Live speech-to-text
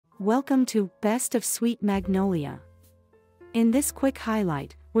Welcome to Best of Sweet Magnoliaa. In this quick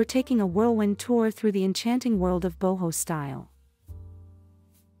highlight, we're taking a whirlwind tour through the enchanting world of boho style.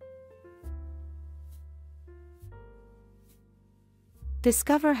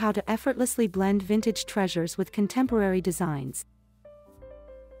 Discover how to effortlessly blend vintage treasures with contemporary designs,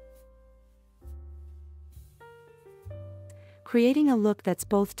 creating a look that's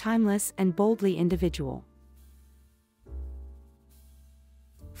both timeless and boldly individual.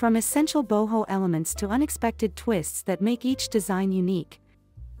 From essential boho elements to unexpected twists that make each design unique,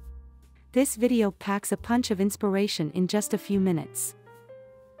 this video packs a punch of inspiration in just a few minutes.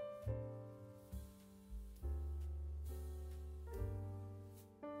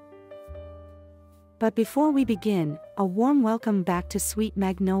 But before we begin, a warm welcome back to Sweet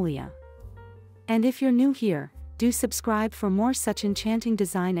Magnoliaa. And if you're new here, do subscribe for more such enchanting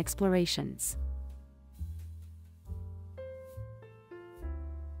design explorations.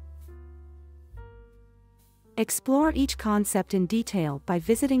 Explore each concept in detail by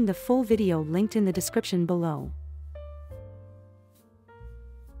visiting the full video linked in the description below.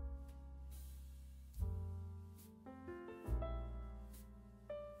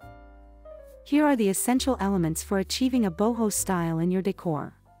 Here are the essential elements for achieving a boho style in your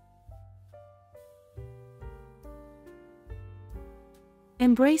decor.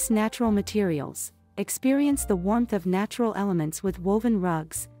 Embrace natural materials. Experience the warmth of natural elements with woven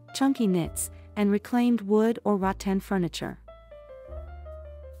rugs, chunky knits, and reclaimed wood or rattan furniture.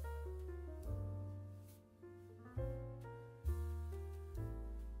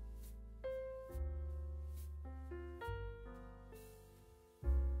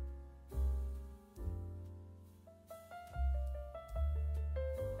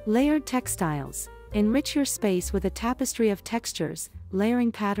 Layered textiles. Enrich your space with a tapestry of textures,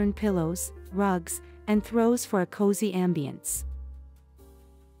 layering patterned pillows, rugs, and throws for a cozy ambience.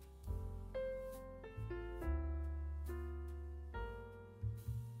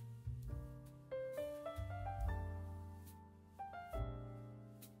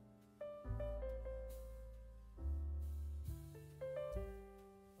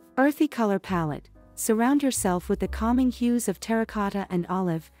 Earthy color palette. Surround yourself with the calming hues of terracotta and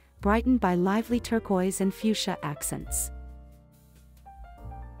olive, brightened by lively turquoise and fuchsia accents.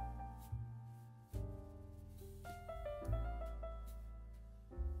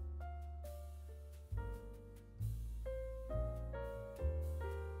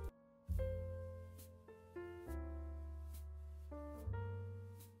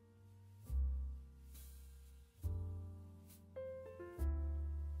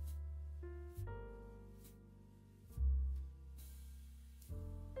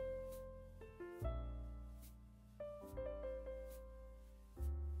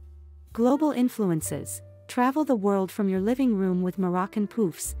 Global influences. Travel the world from your living room with Moroccan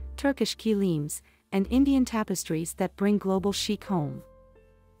poufs, Turkish kilims, and Indian tapestries that bring global chic home.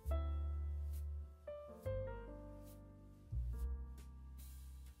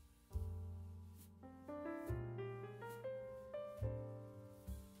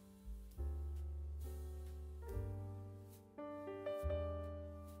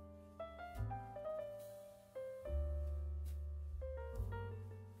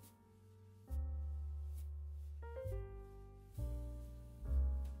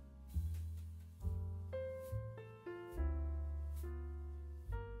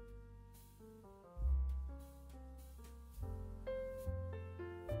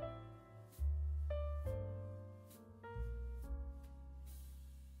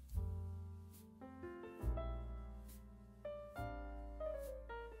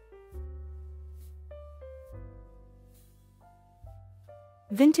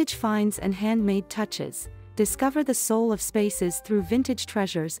 Vintage finds and handmade touches. Discover the soul of spaces through vintage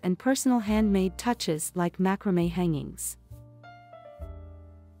treasures and personal handmade touches like macrame hangings.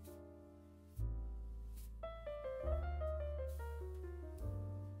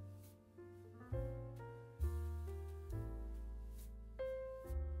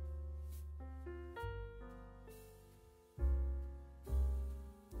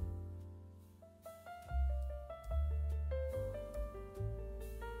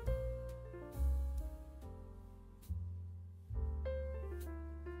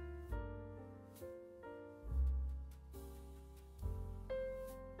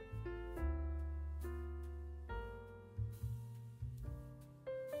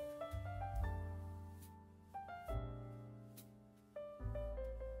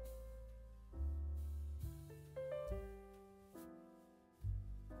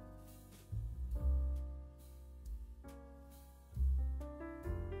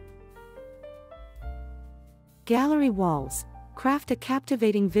 Gallery walls. Craft a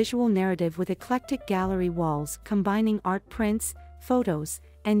captivating visual narrative with eclectic gallery walls combining art prints, photos,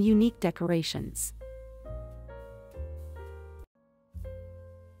 and unique decorations.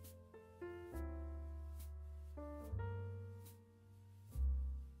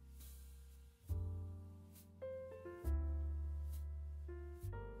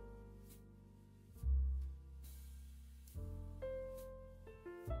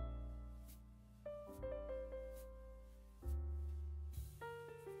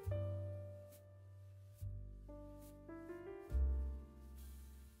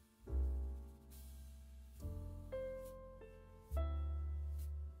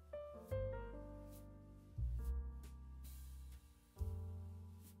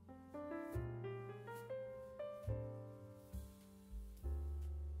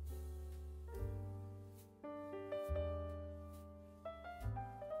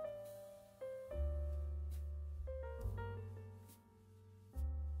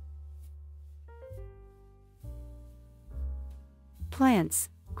 Plants.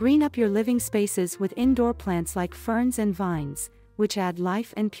 Green up your living spaces with indoor plants like ferns and vines, which add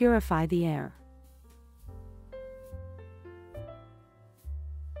life and purify the air.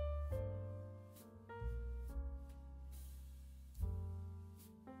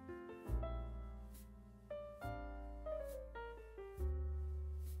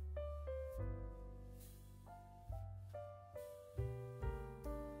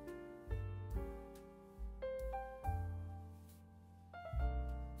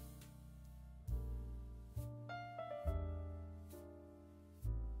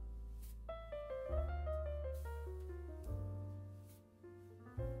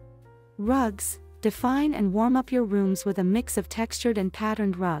 Rugs. Define and warm up your rooms with a mix of textured and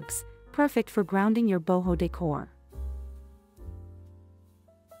patterned rugs, perfect for grounding your boho decor.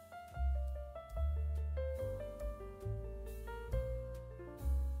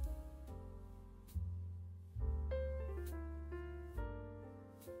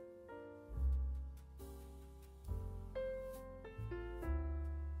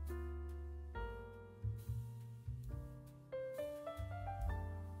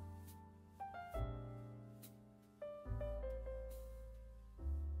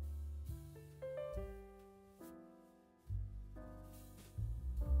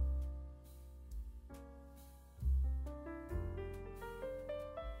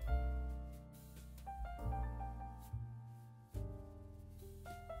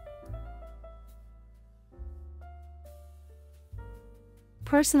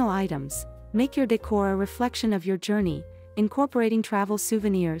 Personal items. Make your decor a reflection of your journey, incorporating travel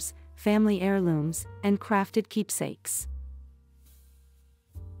souvenirs, family heirlooms, and crafted keepsakes.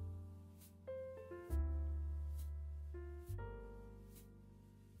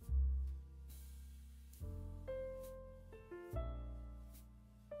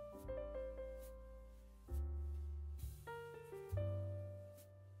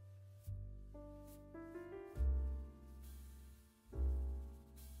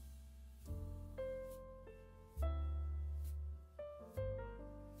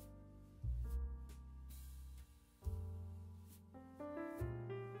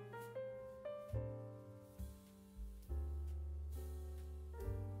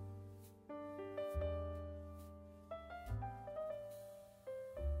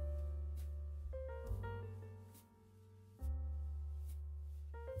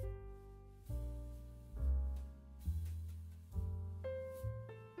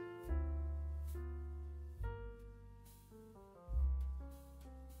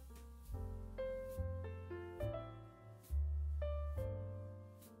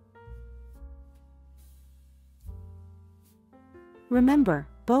 Remember,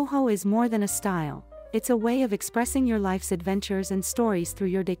 boho is more than a style, it's a way of expressing your life's adventures and stories through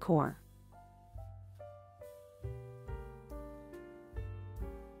your decor.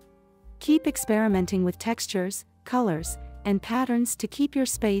 Keep experimenting with textures, colors, and patterns to keep your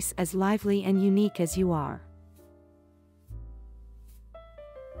space as lively and unique as you are.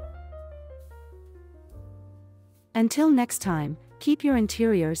 Until next time, keep your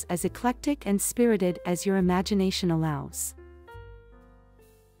interiors as eclectic and spirited as your imagination allows.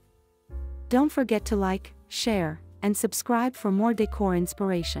 Don't forget to like, share, and subscribe for more decor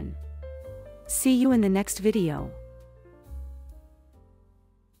inspiration. See you in the next video.